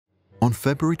On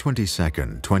February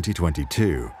 22,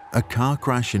 2022, a car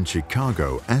crash in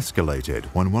Chicago escalated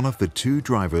when one of the two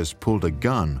drivers pulled a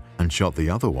gun and shot the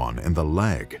other one in the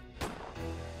leg.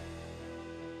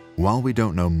 While we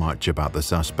don't know much about the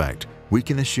suspect, we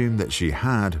can assume that she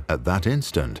had, at that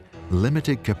instant,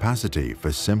 limited capacity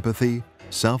for sympathy,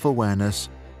 self-awareness,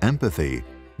 empathy,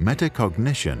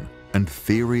 metacognition, and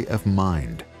theory of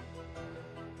mind.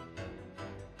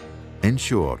 In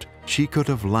short, she could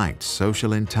have lacked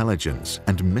social intelligence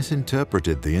and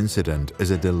misinterpreted the incident as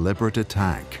a deliberate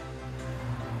attack.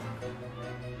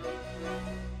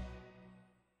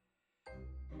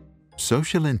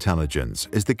 Social intelligence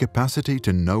is the capacity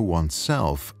to know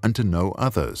oneself and to know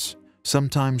others,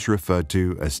 sometimes referred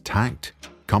to as tact,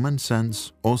 common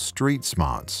sense, or street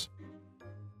smarts.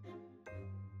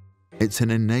 It's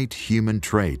an innate human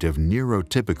trait of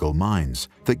neurotypical minds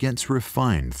that gets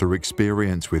refined through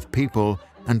experience with people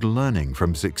and learning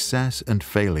from success and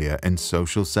failure in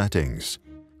social settings.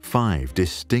 5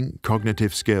 distinct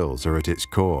cognitive skills are at its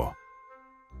core.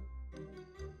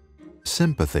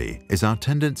 Sympathy is our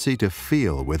tendency to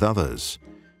feel with others.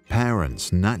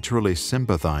 Parents naturally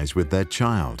sympathize with their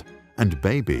child, and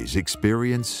babies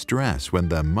experience stress when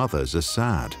their mothers are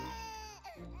sad.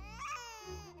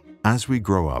 As we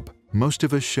grow up, most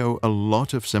of us show a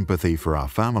lot of sympathy for our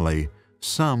family,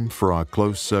 some for our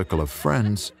close circle of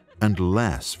friends, and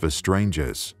less for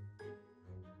strangers.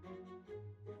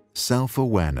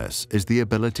 Self-awareness is the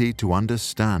ability to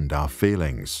understand our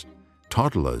feelings.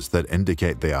 Toddlers that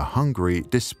indicate they are hungry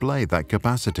display that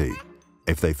capacity.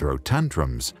 If they throw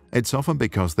tantrums, it's often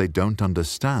because they don't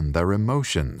understand their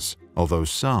emotions, although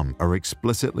some are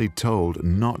explicitly told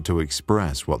not to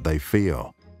express what they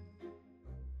feel.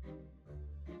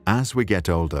 As we get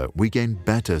older, we gain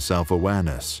better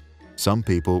self-awareness. Some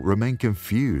people remain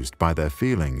confused by their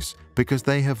feelings because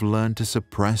they have learned to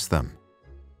suppress them.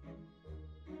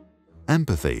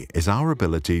 Empathy is our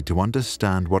ability to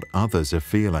understand what others are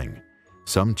feeling.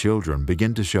 Some children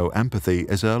begin to show empathy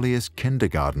as early as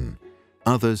kindergarten.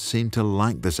 Others seem to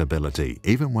lack this ability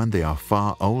even when they are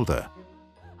far older.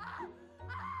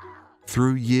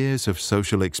 Through years of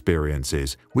social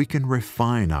experiences, we can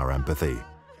refine our empathy.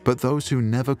 But those who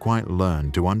never quite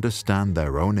learn to understand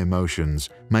their own emotions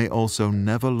may also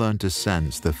never learn to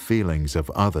sense the feelings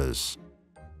of others.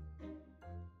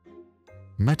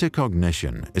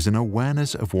 Metacognition is an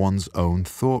awareness of one's own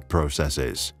thought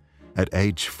processes. At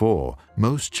age 4,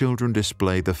 most children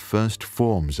display the first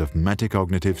forms of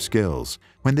metacognitive skills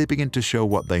when they begin to show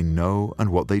what they know and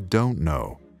what they don't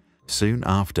know. Soon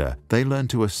after, they learn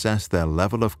to assess their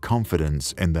level of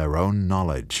confidence in their own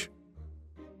knowledge.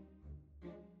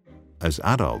 As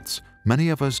adults, many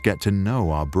of us get to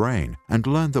know our brain and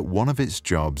learn that one of its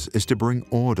jobs is to bring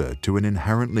order to an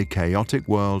inherently chaotic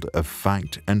world of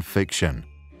fact and fiction.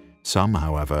 Some,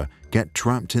 however, get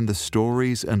trapped in the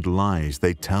stories and lies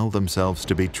they tell themselves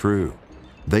to be true.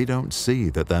 They don't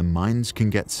see that their minds can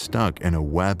get stuck in a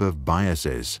web of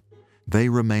biases. They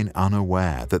remain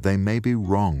unaware that they may be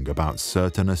wrong about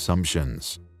certain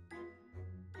assumptions.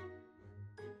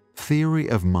 Theory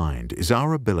of mind is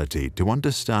our ability to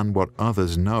understand what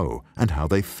others know and how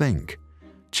they think.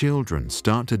 Children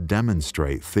start to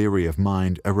demonstrate theory of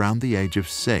mind around the age of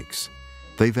 6.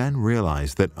 They then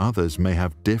realize that others may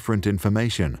have different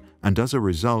information and as a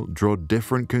result draw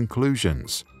different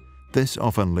conclusions. This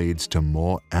often leads to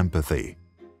more empathy.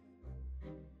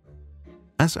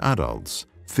 As adults,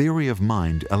 theory of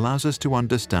mind allows us to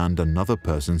understand another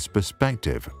person's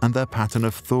perspective and their pattern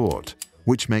of thought,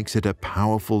 which makes it a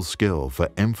powerful skill for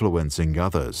influencing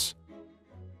others.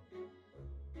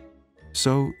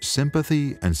 So,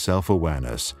 sympathy and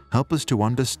self-awareness help us to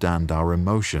understand our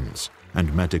emotions, and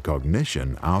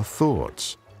metacognition our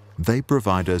thoughts. They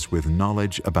provide us with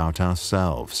knowledge about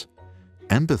ourselves.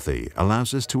 Empathy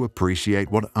allows us to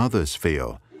appreciate what others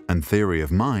feel, and theory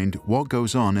of mind what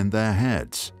goes on in their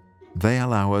heads. They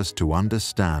allow us to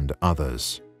understand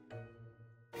others.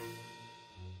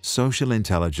 Social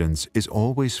intelligence is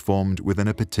always formed within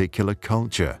a particular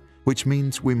culture, which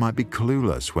means we might be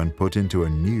clueless when put into a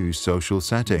new social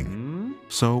setting.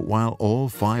 So while all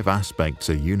 5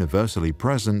 aspects are universally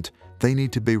present, they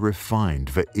need to be refined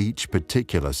for each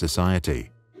particular society.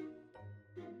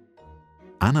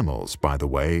 Animals, by the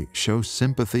way, show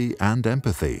sympathy and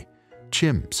empathy.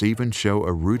 Chimps even show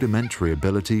a rudimentary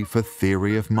ability for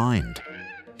theory of mind.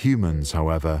 Humans,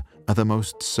 however, are the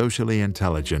most socially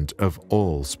intelligent of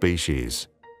all species.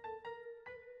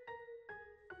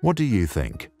 What do you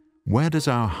think? Where does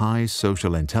our high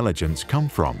social intelligence come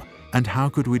from, and how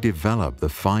could we develop the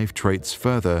 5 traits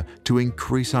further to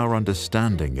increase our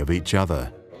understanding of each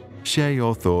other? Share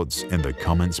your thoughts in the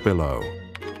comments below.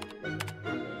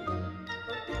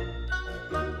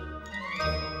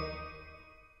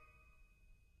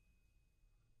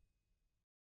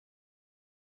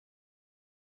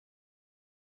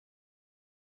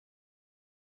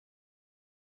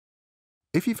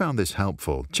 If you found this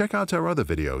helpful, check out our other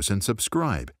videos and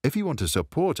subscribe. If you want to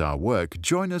support our work,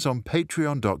 join us on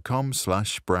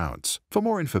patreon.com/sprouts. For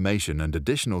more information and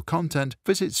additional content,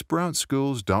 visit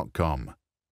sproutschools.com.